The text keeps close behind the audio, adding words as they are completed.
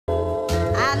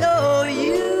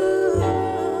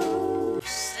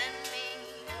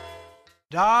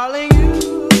Darling, you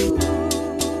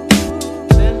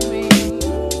send me,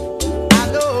 I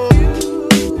know you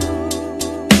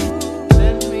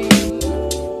send me,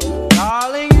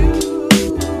 darling, you.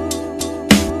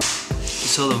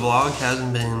 So the vlog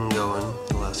hasn't been going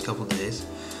the last couple days.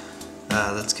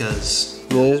 That's because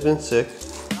Amelia's been sick.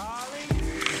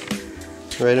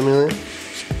 Right, Amelia?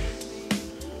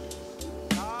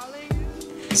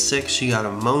 Sick, she got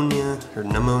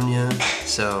pneumonia,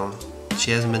 so she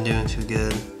hasn't been doing too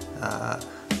good. I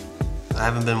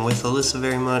haven't been with Alyssa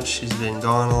very much. She's been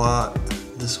gone a lot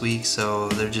this week, so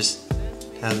there just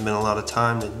hasn't been a lot of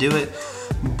time to do it.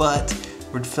 But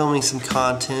we're filming some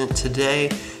content today,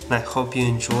 and I hope you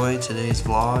enjoy today's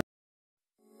vlog.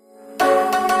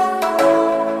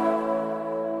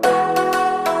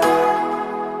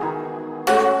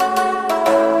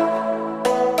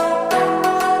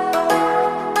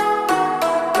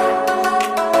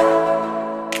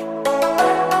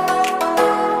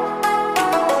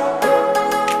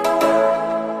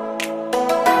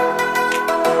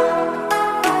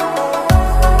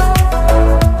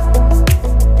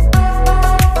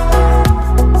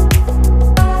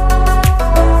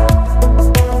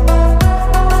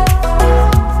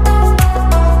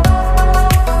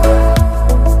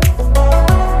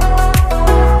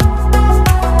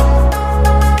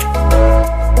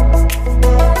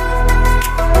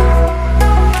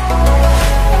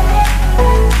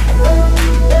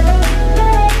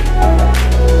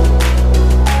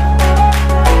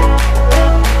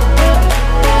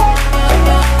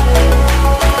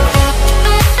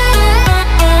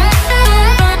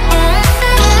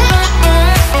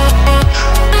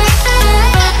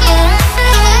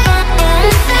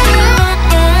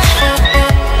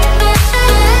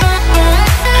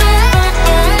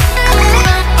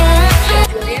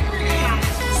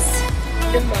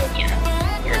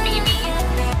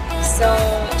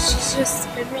 She's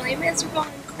just been really miserable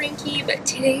and cranky, but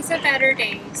today's a better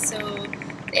day, so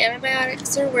the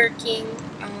antibiotics are working.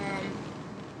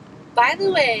 By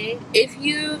the way, if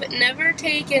you've never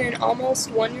taken an almost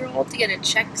 1-year-old to get a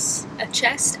chest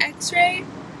x-ray,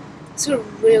 it's a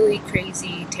really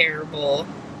crazy, terrible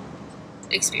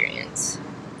experience.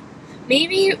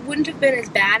 Maybe it wouldn't have been as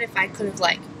bad if I could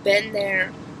have been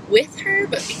there with her,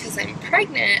 but because I'm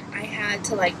pregnant, I had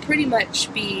to pretty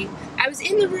much be, I was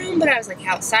in the room, but I was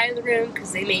outside of the room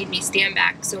because they made me stand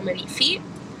back so many feet.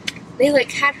 They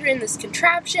had her in this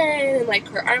contraption, and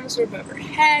her arms were above her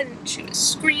head, and she was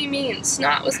screaming, and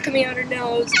snot was coming out her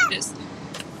nose, and just,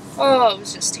 oh, it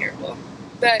was just terrible.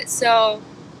 But so,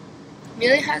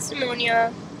 Amelia has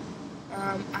pneumonia.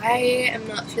 I am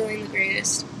not feeling the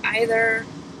greatest either.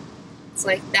 It's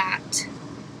that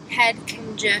head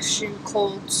congestion,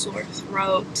 cold, sore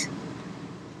throat.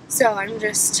 So I'm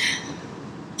just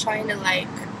trying to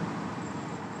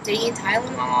taking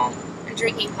Tylenol and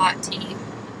drinking hot tea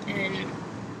and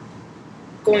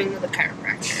going to the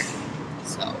chiropractor.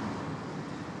 So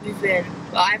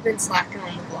I've been slacking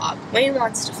on the vlog. Wayne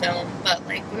wants to film, but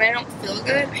when I don't feel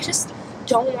good, I just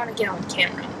don't want to get on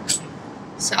camera.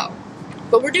 So,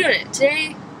 but we're doing it.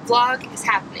 Today, vlog is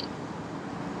happening.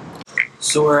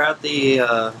 So we're at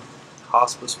the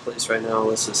hospice place right now.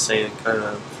 Alyssa's saying kind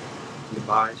of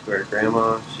goodbye to her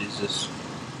grandma. She's just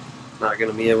not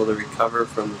going to be able to recover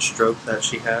from the stroke that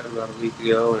she had about a week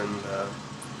ago, and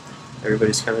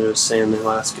everybody's kind of just saying their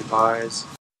last goodbyes.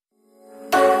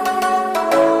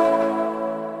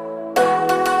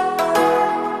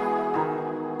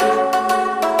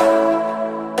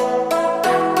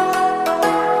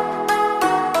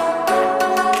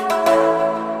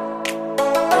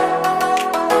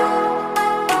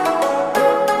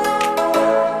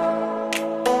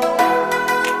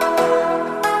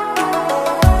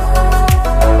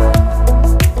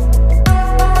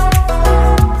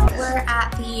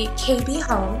 KB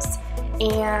Homes,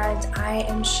 and I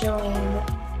am showing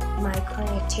my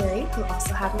client Terry, who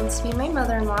also happens to be my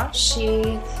mother-in-law.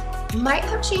 She might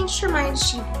have changed her mind.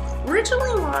 She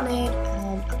originally wanted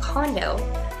a condo.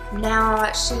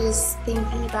 Now she's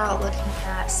thinking about looking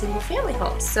at single-family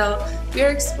homes. So we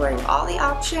are exploring all the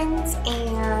options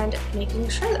and making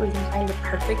sure that we can find the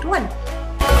perfect one.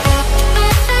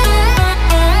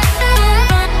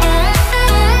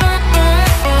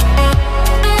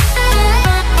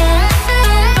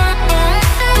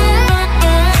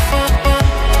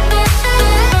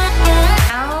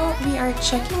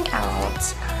 Checking out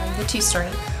the 2-story.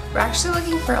 We're actually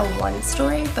looking for a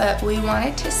 1-story, but we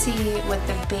wanted to see what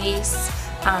the base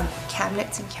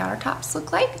cabinets and countertops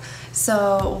look like.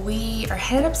 So we are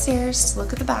headed upstairs to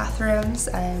look at the bathrooms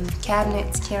and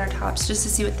cabinets, countertops, just to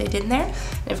see what they did in there.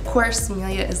 And of course,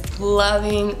 Amelia is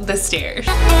loving the stairs.